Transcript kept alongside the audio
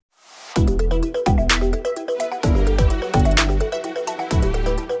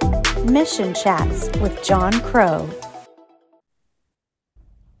Mission Chats with John Crow.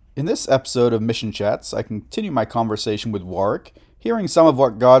 In this episode of Mission Chats, I continue my conversation with Warwick, hearing some of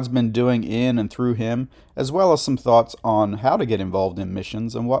what God's been doing in and through him, as well as some thoughts on how to get involved in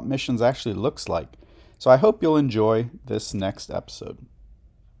missions and what missions actually looks like. So I hope you'll enjoy this next episode.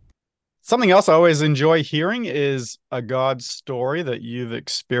 Something else I always enjoy hearing is a God story that you've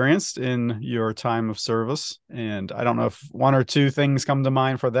experienced in your time of service. And I don't know if one or two things come to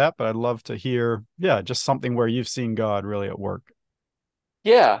mind for that, but I'd love to hear, just something where you've seen God really at work.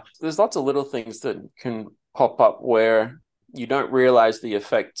 Yeah, there's lots of little things that can pop up where you don't realize the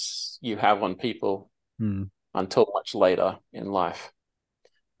effects you have on people until much later in life.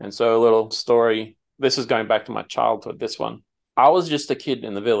 And so a little story, this is going back to my childhood, this one. I was just a kid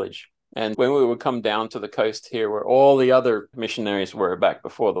in the village. And when we would come down to the coast here where all the other missionaries were back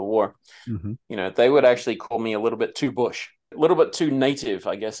before the war, they would actually call me a little bit too bush, a little bit too native,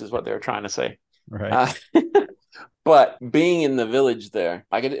 I guess is what they were trying to say. Right. But being in the village there,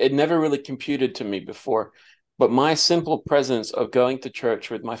 it never really computed to me before. But my simple presence of going to church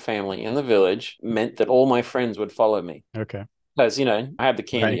with my family in the village meant that all my friends would follow me. Okay. Because, I had the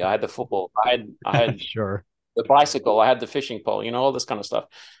candy, Right. I had the football, I had Sure. the bicycle, I had the fishing pole, all this kind of stuff.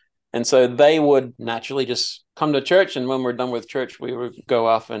 And so they would naturally just come to church. And when we're done with church, we would go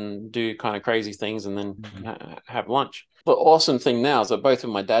off and do kind of crazy things and then have lunch. The awesome thing now is that both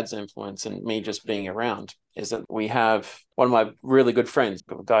of my dad's influence and me just being around is that we have one of my really good friends,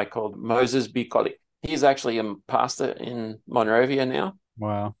 a guy called Moses B. Colley. He's actually a pastor in Monrovia now.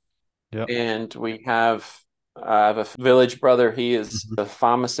 Wow. Yep. And I have a village brother. He is a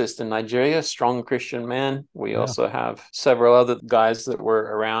pharmacist in Nigeria, strong Christian man. We also have several other guys that were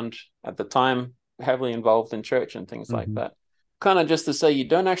around at the time, heavily involved in church and things like that. Kind of just to say, you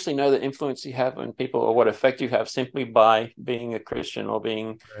don't actually know the influence you have on people or what effect you have simply by being a Christian or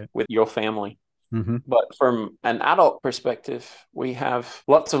being with your family. But from an adult perspective, we have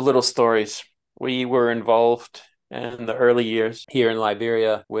lots of little stories. We were involved in the early years here in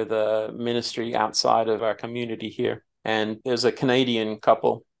Liberia with a ministry outside of our community here. And there's a Canadian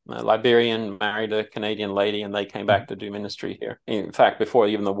couple, a Liberian married a Canadian lady, and they came back to do ministry here. In fact, before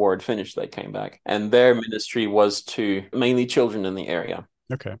even the war had finished, they came back. And their ministry was to mainly children in the area.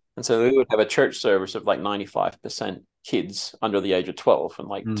 Okay. And so they would have a church service of like 95% kids under the age of 12 and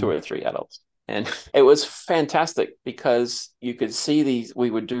like 2 or 3 adults. And it was fantastic because you could see we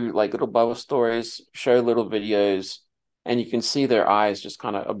would do like little Bible stories, show little videos, and you can see their eyes just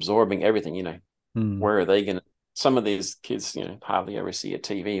kind of absorbing everything, Where are they going to, some of these kids, hardly ever see a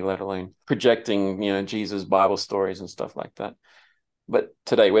TV, let alone projecting, Jesus Bible stories and stuff like that. But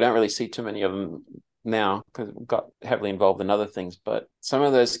today we don't really see too many of them now because we got heavily involved in other things. But some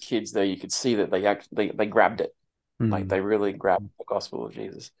of those kids there, you could see that they grabbed it. Like they really grabbed the gospel of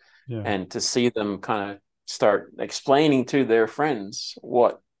Jesus. Yeah. And to see them kind of start explaining to their friends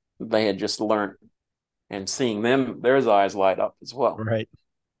what they had just learned and seeing their eyes light up as well. Right.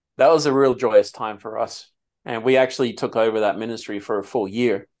 That was a real joyous time for us. And we actually took over that ministry for a full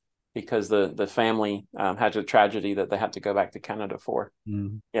year because the family had a tragedy that they had to go back to Canada for.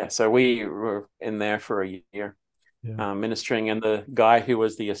 Yeah, so we were in there for a year ministering. And the guy who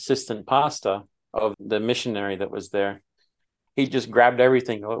was the assistant pastor of the missionary that was there, he just grabbed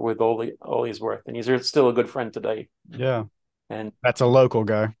everything with all he's worth, and he's still a good friend today. Yeah, and that's a local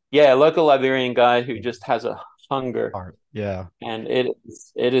guy. Yeah, a local Liberian guy who just has a hunger. Yeah, and it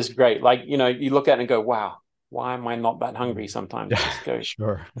is great. Like you look at it and go, "Wow, why am I not that hungry?" Sometimes.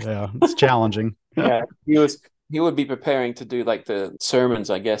 Sure. Yeah, it's challenging. Yeah, he would be preparing to do like the sermons,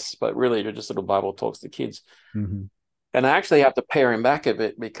 I guess, but really they're just little Bible talks to kids. And I actually have to pare him back a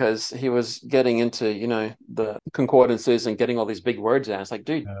bit because he was getting into, the concordances and getting all these big words out. It's like,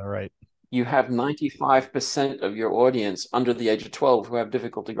 dude, right. You have 95% of your audience under the age of 12 who have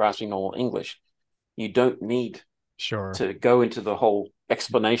difficulty grasping normal English. You don't need to go into the whole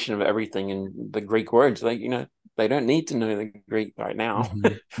explanation of everything in the Greek words. They don't need to know the Greek right now.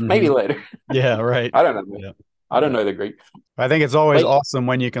 Maybe later. Yeah, right. I don't know. Yeah. I don't know the Greek. I think it's always awesome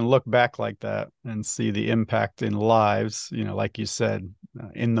when you can look back like that and see the impact in lives. Like you said,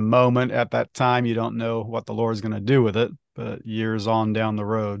 in the moment at that time, you don't know what the Lord's going to do with it. But years on down the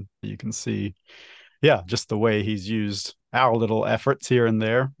road, you can see, just the way he's used our little efforts here and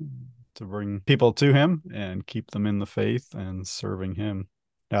there to bring people to him and keep them in the faith and serving him.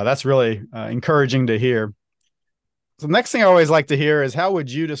 Now, that's really encouraging to hear. So the next thing I always like to hear is, how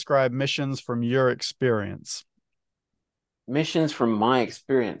would you describe missions from your experience? Missions from my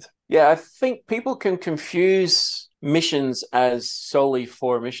experience. Yeah, I think people can confuse missions as solely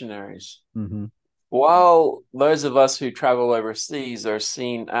for missionaries. while those of us who travel overseas are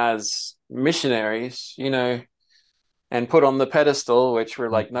seen as missionaries, and put on the pedestal, which we're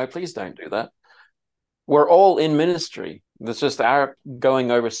like, no, please don't do that. We're all in ministry. It's just our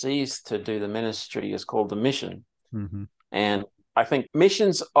going overseas to do the ministry is called the mission. Mm-hmm. And I think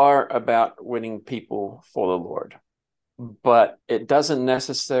missions are about winning people for the Lord, but it doesn't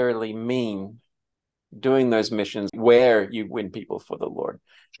necessarily mean doing those missions where you win people for the Lord.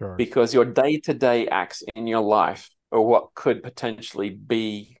 Sure. Because your day-to-day acts in your life or what could potentially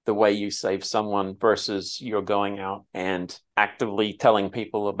be the way you save someone versus you're going out and actively telling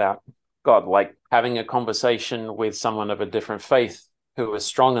people about God, like having a conversation with someone of a different faith who is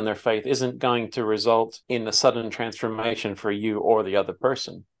strong in their faith isn't going to result in a sudden transformation for you or the other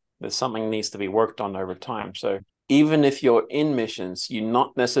person. There's something needs to be worked on over time. So even if you're in missions, you're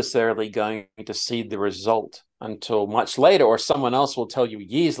not necessarily going to see the result until much later, or someone else will tell you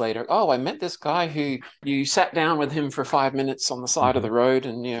years later, oh, I met this guy who you sat down with him for 5 minutes on the side of the road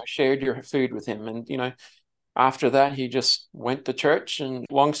and, shared your food with him. And, after that, he just went to church, and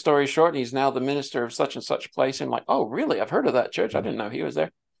long story short, he's now the minister of such and such place. And like, oh, really? I've heard of that church. I didn't know he was there.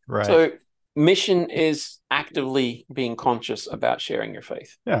 Right. So mission is actively being conscious about sharing your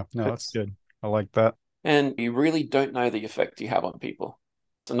faith. Yeah, no, that's good. I like that. And you really don't know the effect you have on people.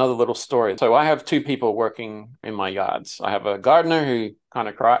 It's another little story. So I have 2 people working in my yards. I have a gardener who kind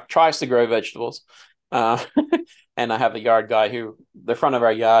of tries to grow vegetables. And I have a yard guy who, the front of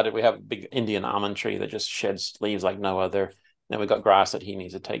our yard, we have a big Indian almond tree that just sheds leaves like no other. Then we got grass that he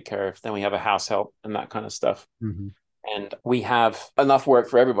needs to take care of. Then we have a house help and that kind of stuff. Mm-hmm. And we have enough work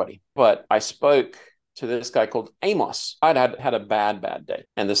for everybody. But I spoke to this guy called Amos. I'd had a bad day.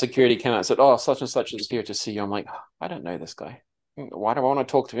 And the security came out and said, oh, such and such is here to see you. I'm like, I don't know this guy. Why do I want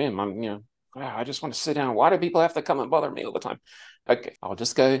to talk to him? I just want to sit down. Why do people have to come and bother me all the time? Okay, I'll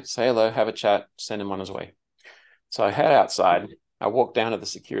just go say hello, have a chat, send him on his way. So I head outside. I walk down to the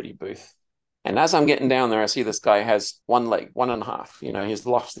security booth. And as I'm getting down there, I see this guy has one leg, one and a half. He's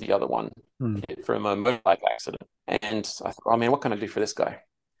lost the other one from a motorbike accident. And I thought, oh, man, what can I do for this guy?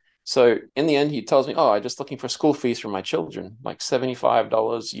 So in the end, he tells me, oh, I'm just looking for school fees for my children, like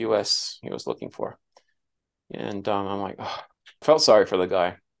 $75 US he was looking for. And I'm like, oh, I felt sorry for the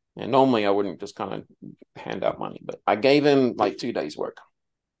guy. And normally I wouldn't just kind of hand out money, but I gave him like 2 days work.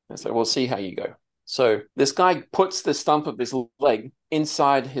 I said, we'll see how you go. So this guy puts the stump of his leg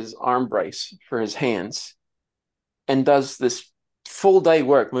inside his arm brace for his hands and does this full day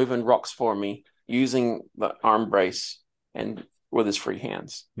work moving rocks for me using the arm brace and with his free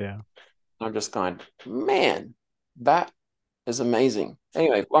hands. Yeah. I'm just going, man, that is amazing.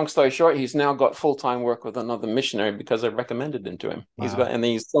 Anyway, long story short, he's now got full-time work with another missionary because I recommended him to him.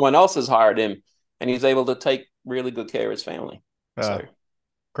 Wow. Someone else has hired him, and he's able to take really good care of his family.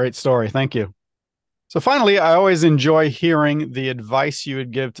 Great story. Thank you. So finally, I always enjoy hearing the advice you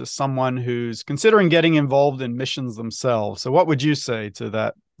would give to someone who's considering getting involved in missions themselves. So what would you say to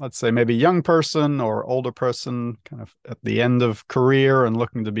that, let's say maybe young person or older person kind of at the end of career and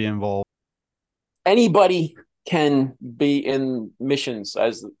looking to be involved? Anybody can be in missions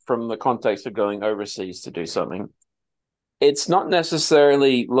as from the context of going overseas to do something. It's not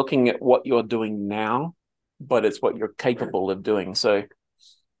necessarily looking at what you're doing now, but it's what you're capable of doing. So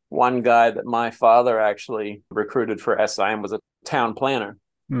one guy that my father actually recruited for SIM was a town planner.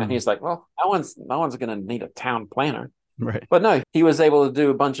 And he's like, well, no one's going to need a town planner. Right. But no, he was able to do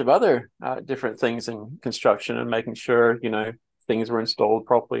a bunch of other different things in construction and making sure, things were installed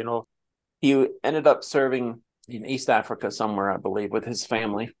properly and all. He ended up serving in East Africa somewhere, I believe, with his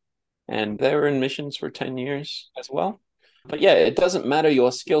family. And they were in missions for 10 years as well. But yeah, it doesn't matter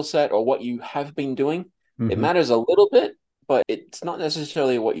your skill set or what you have been doing. It matters a little bit, but it's not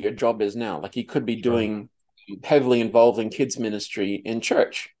necessarily what your job is now. Like you could be doing heavily involved in kids ministry in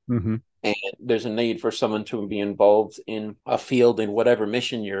church. And there's a need for someone to be involved in a field in whatever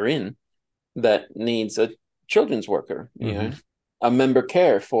mission you're in that needs a children's worker, a member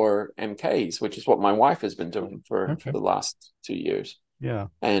care for MKs, which is what my wife has been doing for the last 2 years. Yeah.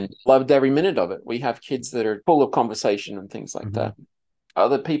 And loved every minute of it. We have kids that are full of conversation and things like that.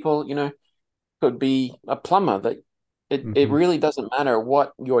 Other people, could be a plumber. That it really doesn't matter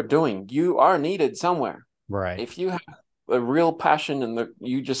what you're doing. You are needed somewhere. Right. If you have a real passion and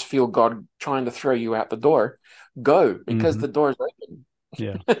you just feel God trying to throw you out the door, go, because the door is open.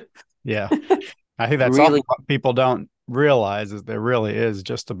 Yeah. Yeah. I think that's really, what people don't realize is there really is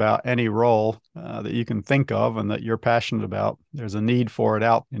just about any role that you can think of and that you're passionate about. There's a need for it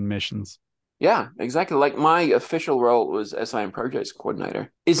out in missions. Yeah, exactly. Like my official role was SIM projects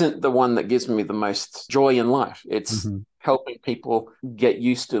coordinator isn't the one that gives me the most joy in life. It's helping people get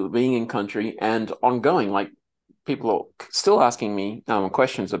used to being in country and ongoing. Like, people are still asking me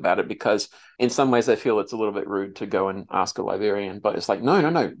questions about it, because in some ways they feel it's a little bit rude to go and ask a Liberian, but it's like,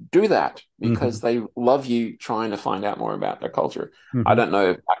 no, do that, because they love you trying to find out more about their culture. I don't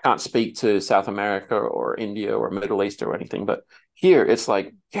know, I can't speak to South America or India or Middle East or anything, but here it's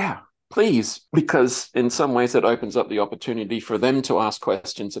like, yeah, please, because in some ways it opens up the opportunity for them to ask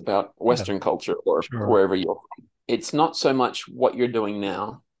questions about Western culture or wherever you're from. It's not so much what you're doing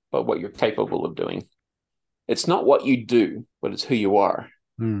now, but what you're capable of doing. It's not what you do, but it's who you are.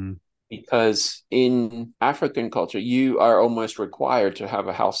 Because in African culture, you are almost required to have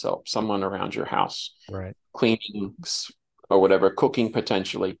a house help, someone around your house, right? Cleaning or whatever, cooking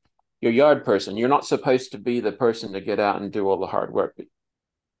potentially. Your yard person. You're not supposed to be the person to get out and do all the hard work.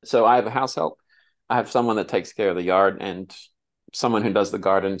 So I have a house help. I have someone that takes care of the yard and someone who does the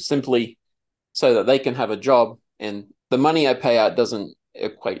garden, simply so that they can have a job. And the money I pay out doesn't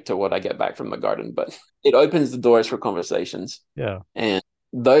equate to what I get back from the garden, but it opens the doors for conversations. Yeah. And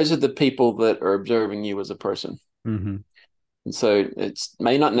those are the people that are observing you as a person. And so it's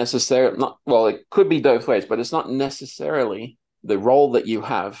may not necessarily, it could be both ways, but it's not necessarily the role that you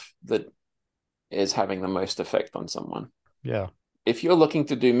have that is having the most effect on someone. Yeah. If you're looking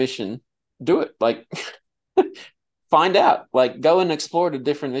to do mission, do it. Like, find out, like, go and explore the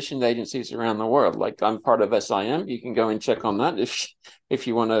different mission agencies around the world. Like, I'm part of SIM. You can go and check on that. If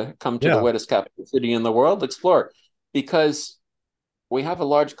you want to come to the wettest capital city in the world, explore, because we have a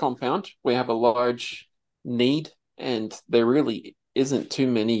large compound, we have a large need, and there really isn't too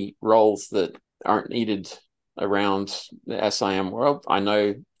many roles that aren't needed around the SIM world. I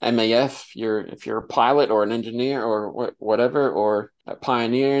know MAF, if you're a pilot or an engineer or whatever, or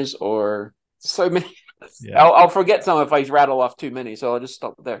pioneers, or so many. I'll forget some if I rattle off too many, so I'll just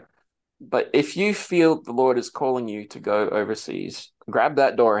stop there. But if you feel the Lord is calling you to go overseas, grab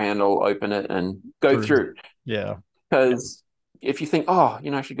that door handle, open it, and go through. Yeah. Because if you think,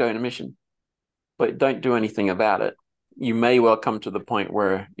 I should go on a mission, but don't do anything about it, you may well come to the point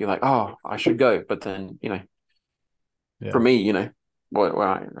where you're like, I should go. But then, for me,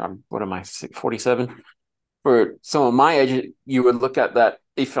 what am I, 47? For someone my age, you would look at that,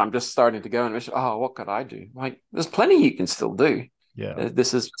 if I'm just starting to go and what could I do? Like, there's plenty you can still do. Yeah.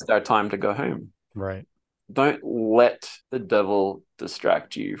 This is just our time to go home. Right. Don't let the devil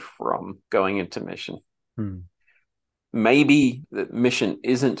distract you from going into mission. Maybe the mission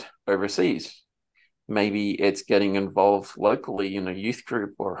isn't overseas. Maybe it's getting involved locally in a youth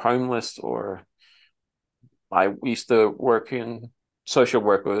group or homeless, or I used to work in social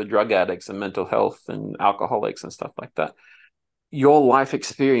work with drug addicts and mental health and alcoholics and stuff like that. Your life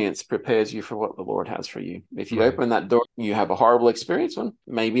experience prepares you for what the Lord has for you. If you open that door and you have a horrible experience,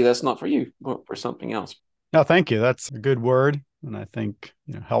 maybe that's not for you, but for something else. No, thank you. That's a good word. And I think,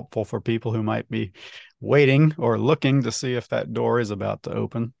 helpful for people who might be waiting or looking to see if that door is about to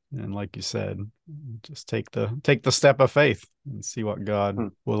open. And like you said, just take the step of faith and see what God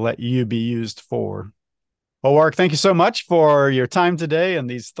will let you be used for. Well, Warwick, thank you so much for your time today and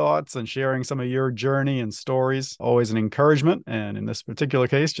these thoughts and sharing some of your journey and stories. Always an encouragement. And in this particular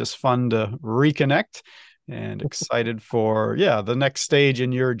case, just fun to reconnect, and excited for, the next stage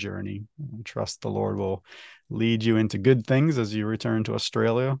in your journey. I trust the Lord will lead you into good things as you return to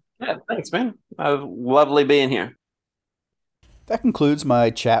Australia. Yeah, thanks, man. Lovely being here. That concludes my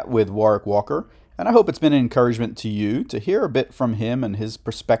chat with Warwick Walker, and I hope it's been an encouragement to you to hear a bit from him and his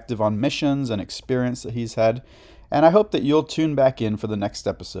perspective on missions and experience that he's had, and I hope that you'll tune back in for the next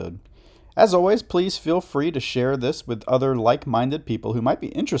episode. As always, please feel free to share this with other like-minded people who might be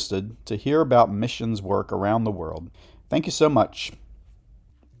interested to hear about missions work around the world. Thank you so much.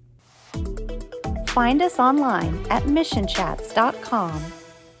 Find us online at missionchats.com